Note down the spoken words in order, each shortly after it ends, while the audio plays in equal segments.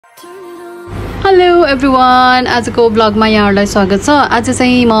Hello everyone, आजको ब्लगमा यहाँहरुलाई स्वागत छ। आज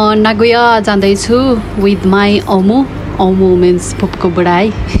चाहिँ म नागोया जाँदै छु with my ओमो means पुपको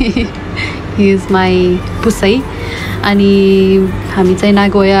बुढाई he is my पुसै अनि हामी चाहिँ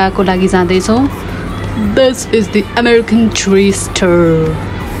नागोयाको लागि जाँदै छौं। This is the American tourister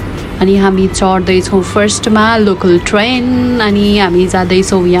अनि हामी चढ्दै छौं फर्स्टमा लोकल ट्रेन अनि हामी जाँदै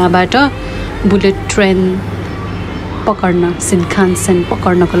छौं यहाँबाट बुलेट ट्रेन पकड्न सिनखानसेन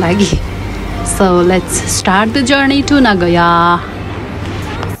पकड्नको लागि। So let's start the journey to Nagoya.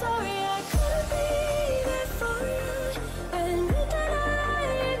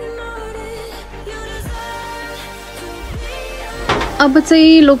 अब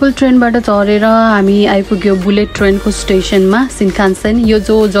चाहिँ लोकल ट्रेनबाट चढेर हामी आइपुग्यो बुलेट ट्रेनको स्टेसनमा सिनखानसेन। यो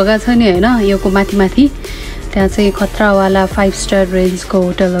जो जग्गा छ नि हैन योको माथि त्यहाँ चाहिँ खतरावाला 5 स्टार रेन्जको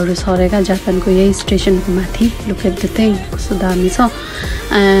होटलहरु छ रहेका जापानको यही स्टेसनको माथि। लुक एट द थिङ कस्तो दामी छ।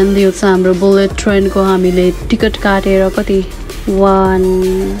 एन्ड यो चाहिँ हाम्रो बुलेट ट्रेनको हामीले टिकट काटेर कति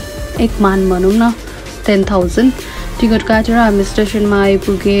एक मान भनौं न 10,000 टिकट काटेर हामी स्टेसनमा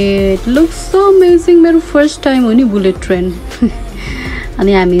आइपुगे। It looks so amazing. मेरो फर्स्ट टाइम हो नि बुलेट ट्रेन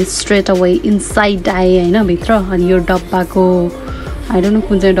अनि हामी स्ट्रेट अवे इनसाइड आए हैन भित्र। अनि यो डब्बाको आई डोन्ट नो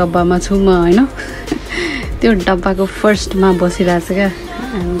कुन चाहिँ डब्बामा छु म हैन त्यो डब्बाको फर्स्टमा बसिरहेछ क्या।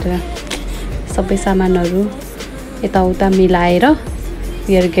 एन्ड सबै सामानहरु यताउता मिलाएर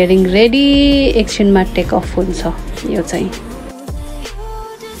वी आर गेटिङ रेडी। एकछिनमा टेक अफ हुन्छ यो चाहिँ।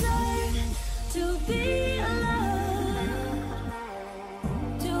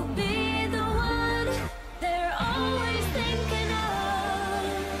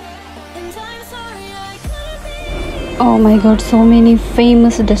 Oh my god, so many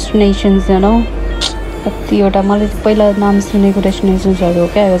famous destinations, you know. कतिवटा मैले पहिला नाम सुनेको डेस्टिनेसन्सहरु हो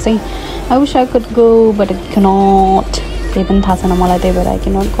क्या यो चाहिँ। I wish I could go but I cannot. त्यही पनि थाहा छैन मलाई त्यही भएर I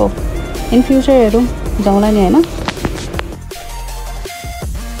cannot go. In future हेरौँ जाउँला नि हैन।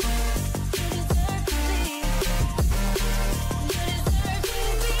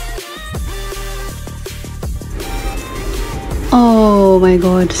 Oh my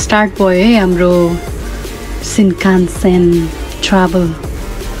god, start भयो है हाम्रो Shinkansen travel.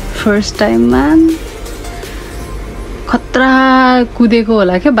 First time man खतरा कुदेको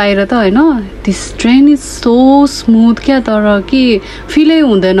होला क्या बाहिर त हैन। This train is so smooth क्या तर कि फिलै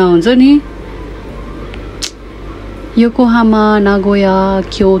हुँदैन हुन्छ नि। योकोहामा नागोया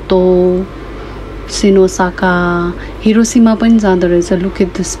क्योटो सिनोसाका हिरोशिमा पनि जाँदो रहेछ। Look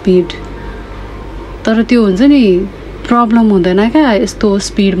at the speed. तर त्यो हुन्छ नि प्रब्लम हुँदैन क्या यस्तो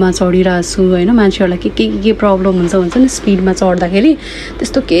स्पिडमा चढिरहेको छु हैन। मान्छेहरुलाई के प्रब्लम हुन्छ नि स्पिडमा चढ्दाखेरि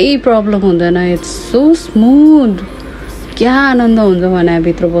त्यस्तो केही प्रब्लम हुँदैन। It's so smooth. क्या आनन्द हुन्छ भने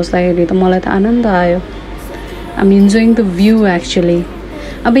भित्र बस्दाखेरि त मलाई त आनन्द आयो। I am enjoying the view actually.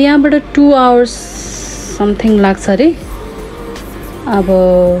 अब यहाँबाट 2 आवर्स समथिङ लाग्छ रे। अब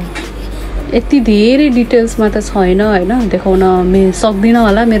यति धेरै डिटेल्समा त छैन हैन देखाउन सक्दिन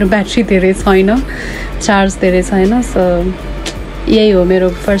होला। मेरो ब्याट्री धेरै छैन चार्ज धेरै छैन। सो यही हो मेरो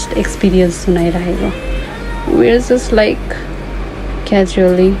first experience सुनाइरहेको। We are just like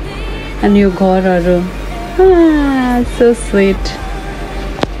casually. अनि यो घरहरु so sweet.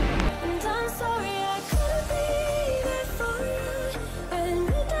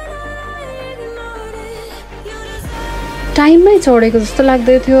 टाइममै चढेको जस्तो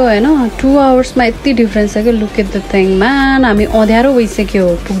लाग्दै थियो हैन। 2 आवर्समा यति डिफरेन्स छ के। Look at the thing man. हामी अँध्यारो भइसक्यो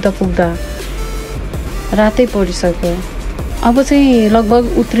पुग्दा रातै परिसक्यो। अब चाहिँ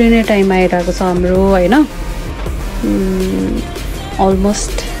लगभग उत्रिने टाइम आइरहेको छ हाम्रो हैन।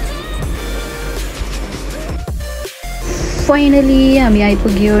 अलमोस्ट फाइनली हामी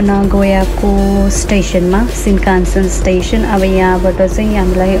आइपुग्यो नागोयाको स्टेसनमा सिनखानसेन स्टेसन। अब यहाँबाट चाहिँ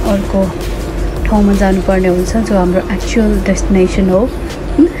हामीलाई अर्को ठाउँमा जानुपर्ने हुन्छ जो हाम्रो एक्चुअल डेस्टिनेसन हो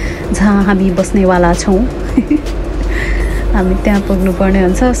जहाँ हामी बस्नेवाला छौँ। हामी त्यहाँ पुग्नुपर्ने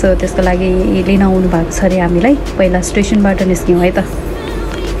हुन्छ। सो त्यसको लागि लिन आउनु भएको छ अरे हामीलाई। पहिला स्टेसनबाट निस्क्यौँ है त।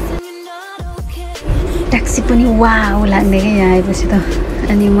 ट्याक्सी पनि वाउ लाग्ने क्या यहाँ आएपछि त।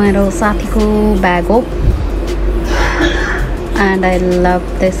 अनि मेरो साथीको ब्याग हो। And I love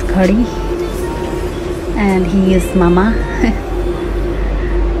this घडी and he is mama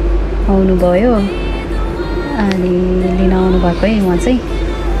आउनु भयो अनि लिन आउनु भएको है उहाँ चाहिँ।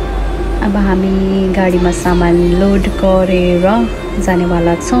 अब हामी गाडीमा सामान लोड गरेर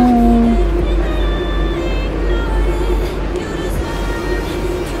जानेवाला छौँ।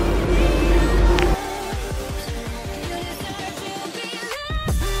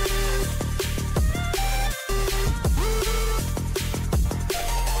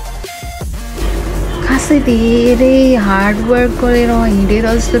 खासै धेरै हार्ड वर्क गरेर हिँडेर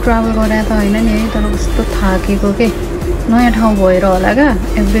जस्तो ट्राभल गरे त होइन नि है तर कस्तो थाकेको के नयाँ ठाउँ भएर होला क्या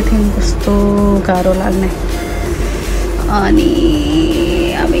एभ्रिथिङ कस्तो गाह्रो लाग्ने अनि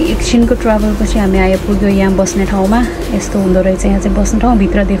अब एकछिनको ट्राभलपछि हामी आइपुग्यो यहाँ बस्ने ठाउँमा यस्तो हुँदो रहेछ यहाँ चाहिँ बस्ने ठाउँ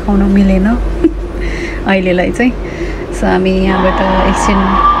भित्र देखाउन मिलेन अहिलेलाई चाहिँ सो हामी यहाँबाट एकछिन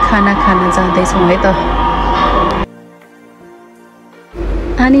खाना खान जाँदैछौँ है त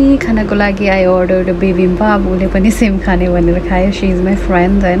अनि खानाको लागि आई अर्डर बिबिम्बाप उसले पनि सेम खाने भनेर खायो सी इज माई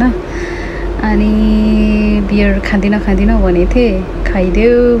फ्रेन्ड होइन अनि बियर खाँदिनँ भनेको थिएँ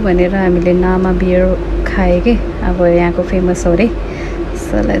खाइदेऊ भनेर हामीले नामा बियर खाएँ कि अब यहाँको फेमस हो अरे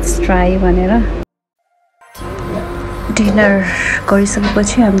सो लेट्स ट्राई भनेर डिनर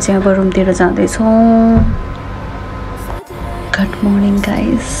गरिसकेपछि हामी चाहिँ अब रुमतिर जाँदैछौँ गुड मर्निङ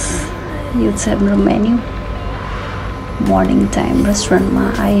गाइस यो चाहिँ हाम्रो मेन्यू मर्निङ टाइम रेस्टुरेन्टमा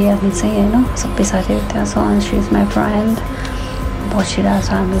आए हामी चाहिँ होइन सबै साथीहरू त्यहाँ छ सी इज माई फ्रेन्ड बसिरहेको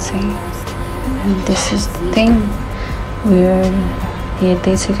छ हामी चाहिँ this is the thing where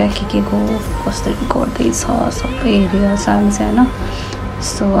हेर्दैछु क्या के को कसरी गर्दैछ सबै हेरिरहेको छ हामी चाहिँ होइन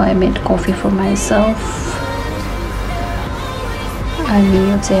so I made coffee for my self अनि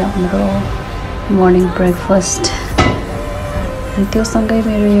यो चाहिँ हाम्रो मर्निङ ब्रेकफास्ट अनि त्योसँगै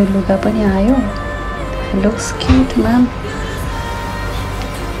मेरो यो लुगा पनि आयो लुक्स क्युट म्याम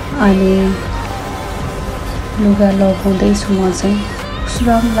अनि लुगा लगाउँदैछु म चाहिँ कस्तो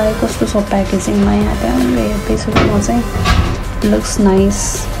राम्रो लाग्यो कस्तो छ प्याकेजिङमा यहाँ त्यहाँ हेर्दैछु म चाहिँ लुक्स नाइस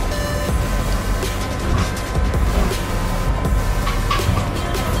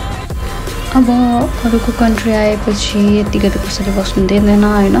अब अरूको कन्ट्री आएपछि यतिकै त कसैले बस्नु दिँदैन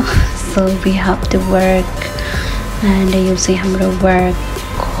होइन so we have to work and यो चाहिँ हाम्रो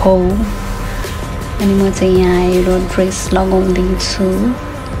वर्क हो अनि म चाहिँ यहाँ आएर ड्रेस लगाउँदैछु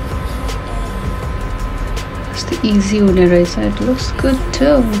कस्तो इजी हुने रहेछ it looks good to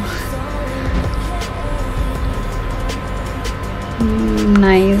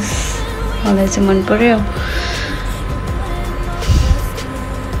nice मलाई चाहिँ मन पर्यो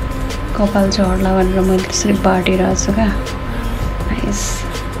कपाल झर्ला भनेर मैले त्यसरी बाटिरहेको छु क्या नाइस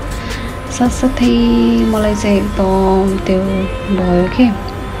साथसाथै मलाई चाहिँ एकदम त्यो भयो कि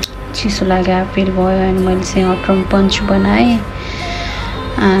चिसो लाग्यो फिल भयो अनि मैले चाहिँ हटरम पन्च बनाएँ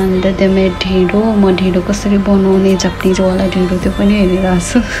एन्ड त्यसमा ढिँडो म ढिँडो कसरी बनाउने जापानिजवाला ढिँडो त्यो पनि हेरिरहेको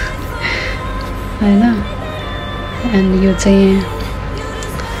छु होइन एन्ड यो चाहिँ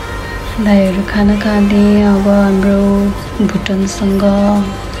दाइहरू खाना खाँदै अब हाम्रो भुटानसँग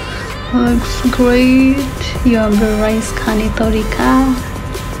ग्रेट यो हाम्रो राइस खाने तरिका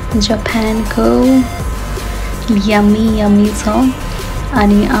जापानको यमी छ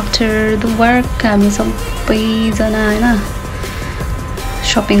अनि आफ्टर द वर्क हामी सबैजना होइन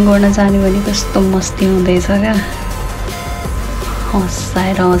सपिङ गर्न जाने भने कस्तो मस्ती हुँदैछ क्या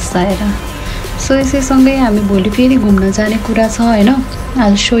हँसाएर सो यसैसँगै हामी भोलि फेरि घुम्न जाने कुरा छ होइन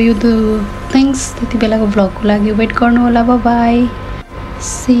I show you the things त्यति बेलाको भ्लगको लागि वेट गर्नु होला by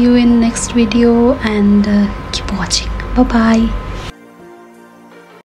C you in next video and keep watching by